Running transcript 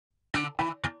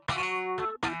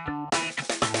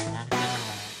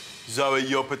Zoe,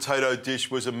 your potato dish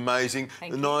was amazing.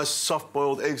 Thank the you. nice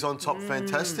soft-boiled eggs on top,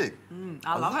 fantastic.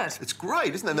 I love it. It's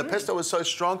great, isn't it? And the pesto was so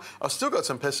strong. I've still got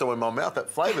some pesto in my mouth, that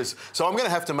flavours. So I'm going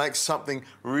to have to make something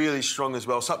really strong as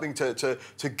well, something to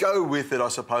go with it, I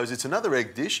suppose. It's another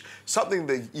egg dish, something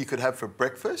that you could have for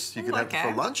breakfast, you could have it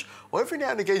for lunch, or every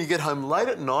now and again you get home late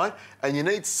at night and you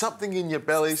need something in your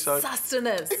belly. So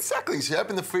sustenance. Exactly. So you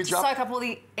open the fridge up. Soak up all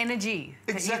the energy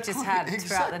that you've just had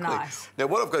throughout the night. Now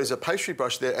what I've got is a pastry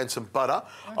brush there and some butter.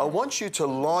 I want you to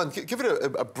line, give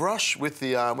it a brush with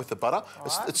the butter.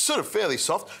 Right. It's sort of fairly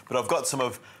soft, but I've got some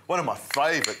of one of my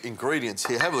favourite ingredients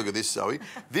here. Have a look at this, Zoe.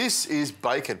 This is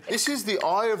bacon. This is the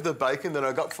eye of the bacon that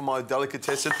I got for my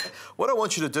delicatessen. What I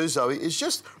want you to do, Zoe, is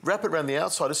just wrap it around the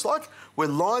outside. It's like we're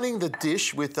lining the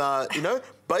dish with, you know,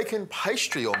 bacon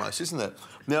pastry almost, isn't it?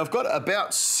 Now, I've got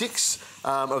about 6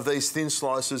 of these thin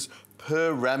slices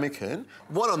per ramekin.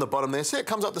 One on the bottom there. See, it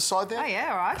comes up the side there? Oh,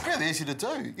 yeah, all right. It's really easy to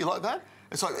do. You like that?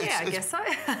 It's like, I guess so.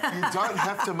 You don't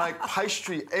have to make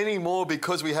pastry anymore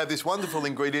because we have this wonderful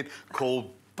ingredient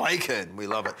called bacon. We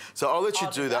love it. So I'll let you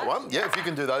do that one. Yeah, if you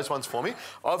can do those ones for me.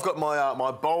 I've got my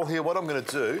my bowl here. What I'm going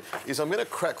to do is I'm going to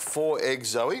crack 4 eggs,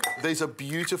 Zoe. These are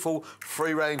beautiful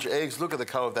free-range eggs. Look at the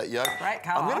colour of that yolk. Great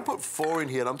colour. I'm going to put 4 in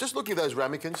here, and I'm just looking at those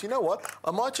ramekins. You know what?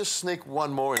 I might just sneak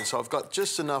 1 more in, so I've got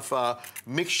just enough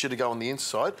mixture to go on the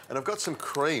inside, and I've got some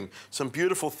cream, some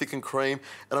beautiful thickened cream,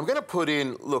 and I'm going to put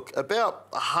in, look,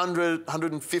 about 100,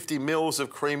 150 mils of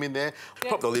cream in there.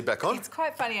 Yeah. Pop the lid back on. It's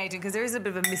quite funny, Adrian, because there is a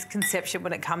bit of a misconception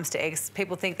when it comes to eggs.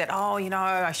 People think that, oh, you know,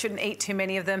 I shouldn't eat too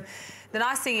many of them. The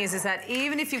nice thing is that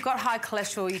even if you've got high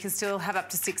cholesterol, you can still have up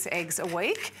to 6 eggs a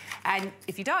week. And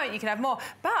if you don't, you can have more.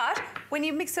 But when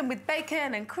you mix them with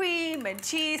bacon and cream and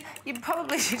cheese, you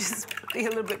probably should just be a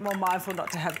little bit more mindful not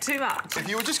to have too much. If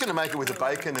you were just going to make it with the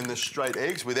bacon and the straight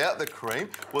eggs without the cream,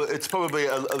 well, it's probably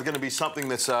going to be something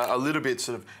that's a little bit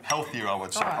sort of healthier, I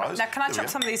would suppose. Right. Now, can I chop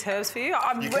some of these herbs for you?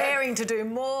 I'm raring to do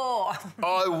more.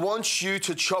 I want you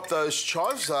to chop those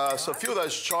chives, so a few of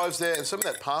those chives there and some of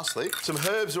that parsley. Some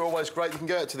herbs are always great. You can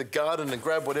go out to the garden and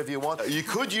grab whatever you want. You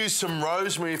could use some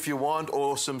rosemary if you want,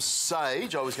 or some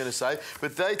sage, I was going to say,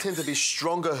 but they tend to be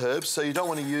stronger herbs, so you don't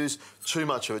want to use too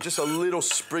much of it. Just a little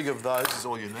sprig of those is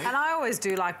all you need. And I always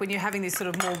do, like, when you're having these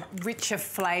sort of more richer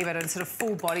flavoured and sort of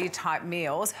full-body type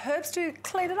meals, herbs do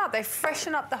clean it up. They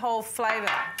freshen up the whole flavour.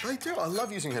 They do. I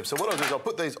love using herbs. So what I'll do is I'll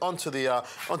put these onto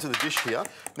the dish here.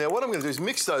 Now, what I'm going to do is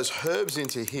mix those herbs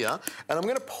into here, and I'm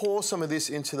going to pour some of this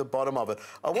into the bottom of it.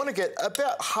 I want to get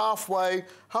about halfway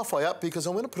up, because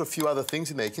I'm going to put a few other things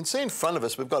in there. You can see in front of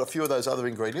us we've got a few of those other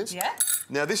ingredients. Yeah.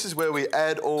 Now, this is where we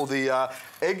add all the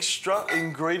extra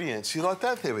ingredients. You like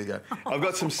that? There we go. I've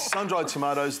got some sun-dried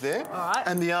tomatoes there. All right.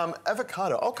 And the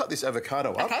avocado. I'll cut this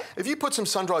avocado up. Okay. If you put some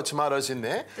sun-dried tomatoes in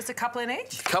there. Just a couple in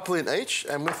each? A couple in each.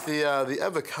 And with the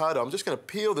avocado, I'm just going to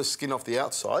peel the skin off the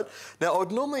outside. Now, I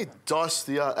would normally dice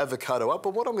the avocado up,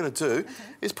 but what I'm going to do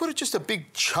is put just a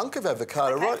big chunk of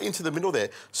avocado right into the middle there.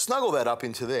 Snuggle that up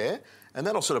into there. And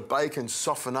that'll sort of bake and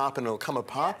soften up and it'll come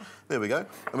apart. Yeah. There we go.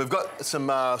 And we've got some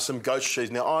goat's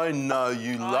cheese. Now, I know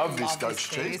you love this goat's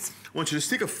cheese. I want you to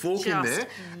stick a fork in there.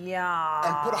 Yeah.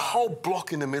 And put a whole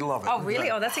block in the middle of it. Oh, really?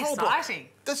 Oh, that's exciting.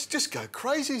 Let's just go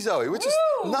crazy, Zoe. We're just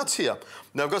nuts here.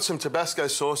 Now, I've got some Tabasco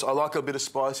sauce. I like a bit of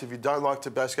spice. If you don't like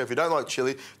Tabasco, if you don't like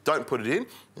chilli, don't put it in.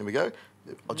 There we go.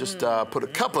 I'll just put a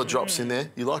couple of drops in there.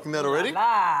 You liking that already?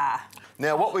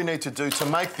 Now, what we need to do to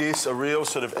make this a real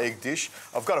sort of egg dish,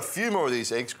 I've got a few more of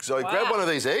these eggs. So grab one of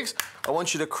these eggs. I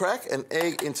want you to crack an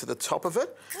egg into the top of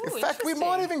it. Ooh, in fact, we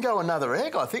might even go another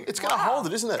egg, I think. It's going to hold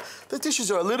it, isn't it? The dishes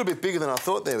are a little bit bigger than I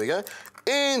thought. There we go.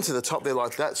 Into the top there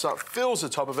like that, so it fills the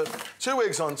top of it. 2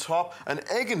 eggs on top, an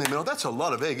egg in the middle. That's a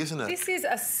lot of egg, isn't it? This is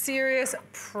a serious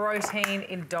protein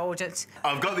indulgence.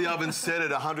 I've got the oven set at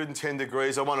 110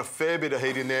 degrees. I want a fair bit of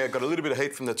heat in there. I've got a little bit of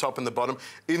heat from the top and the bottom.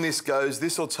 In this goes.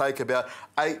 This will take about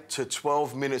 8 to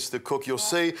 12 minutes to cook. You'll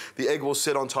see the egg will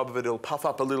sit on top of it. It'll puff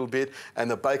up a little bit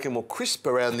and the bacon will crisp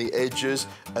around the edges,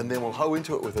 and then we'll hoe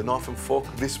into it with a knife and fork.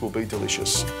 This will be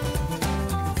delicious.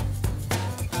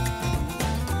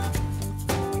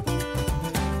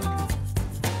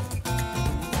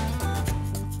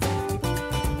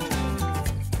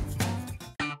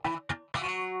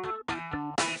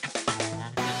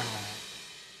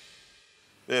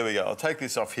 There we go. I'll take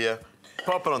this off here,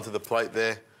 pop it onto the plate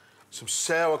there. Some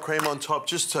sour cream on top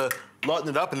just to lighten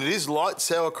it up. And it is light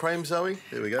sour cream, Zoe.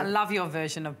 There we go. I love your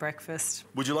version of breakfast.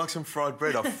 Would you like some fried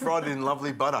bread? I've fried it in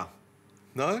lovely butter.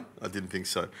 No? I didn't think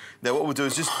so. Now, what we'll do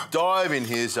is just dive in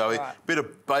here, Zoe. Right. Bit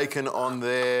of bacon on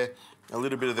there. a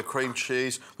little bit of the cream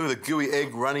cheese. Look at the gooey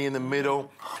egg runny in the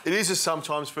middle. It is a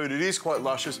sometimes food. It is quite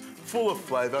luscious, full of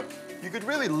flavour. You could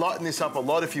really lighten this up a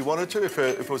lot if you wanted to, if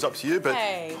it was up to you, but...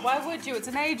 Hey, why would you? It's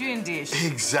an Adrian dish.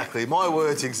 Exactly, my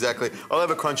words, exactly. I'll have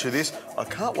a crunch of this. I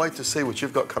can't wait to see what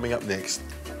you've got coming up next.